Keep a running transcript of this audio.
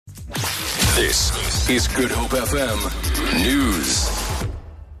This is Good Hope FM News.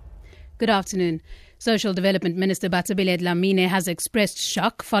 Good afternoon. Social Development Minister Bathabile Dlamini has expressed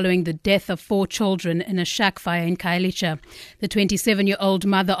shock following the death of 4 children in a shack fire in Khayelitsha. The 27-year-old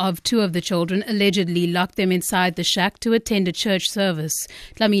mother of 2 of the children allegedly locked them inside the shack to attend a church service.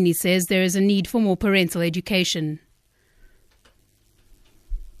 Dlamini says there is a need for more parental education.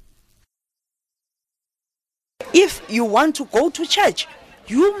 If you want to go to church,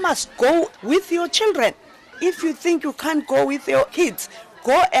 you must go with your children. If you think you can't go with your kids,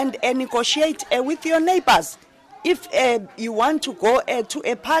 go and negotiate with your neighbors. If you want to go to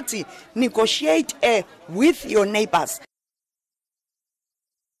a party, negotiate with your neighbors.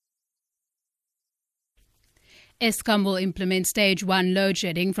 Eskom will implement stage 1 load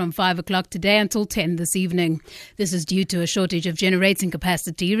shedding from 5 o'clock today until 10 this evening. This is due to a shortage of generating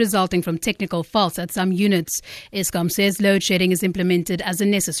capacity resulting from technical faults at some units. Eskom says load shedding is implemented as a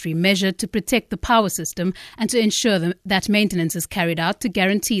necessary measure to protect the power system and to ensure that maintenance is carried out to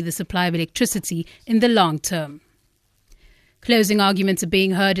guarantee the supply of electricity in the long term. Closing arguments are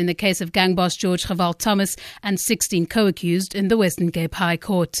being heard in the case of gang boss George Khayelitsha and 16 co-accused in the Western Cape High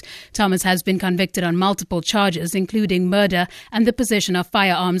Court. Thomas has been convicted on multiple charges, including murder and the possession of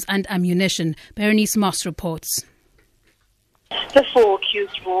firearms and ammunition. Berenice Moss reports. The 4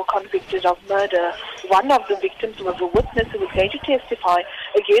 accused were convicted of murder. One of the victims was a witness who was going to testify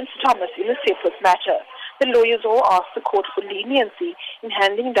against Thomas in a separate matter. The lawyers all asked the court for leniency in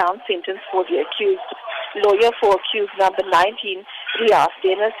handing down sentence for the accused. Lawyer for accused number 19, Rias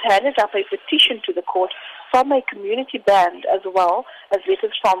Dennis, handed up a petition to the court from a community band as well as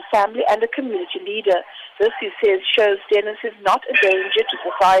letters from family and a community leader. This, he says, shows Dennis is not a danger to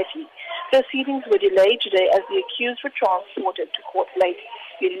society. Proceedings were delayed today as the accused were transported to court late.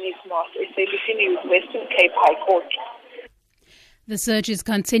 Berenice Moss, SABC News, Western Cape High Court. The search is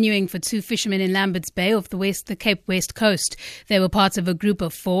continuing for 2 fishermen in Lambert's Bay off the Cape West coast. They were part of a group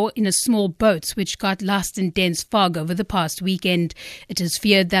of 4 in a small boat which got lost in dense fog over the past weekend. It is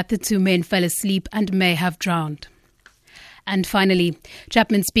feared that the 2 men fell asleep and may have drowned. And finally,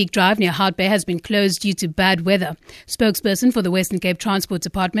 Chapman's Peak Drive near Hout Bay has been closed due to bad weather. Spokesperson for the Western Cape Transport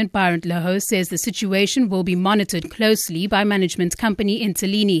Department, Byron Laho, says the situation will be monitored closely by management company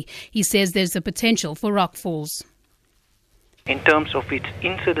Interlini. He says there's a potential for rockfalls. In terms of its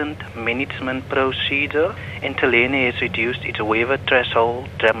incident management procedure, Interlini has reduced its waiver threshold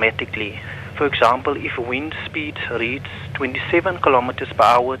dramatically. For example, if wind speeds reach 27 kilometers per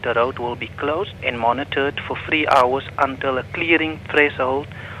hour, the road will be closed and monitored for 3 hours until a clearing threshold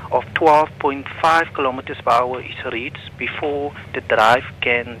of 12.5 kilometers per hour is reached before the drive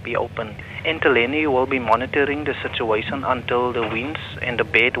can be opened. Interlini will be monitoring the situation until the winds and the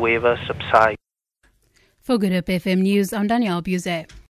bad weather subside. For Good Hope FM News, I'm Danielle Buzet.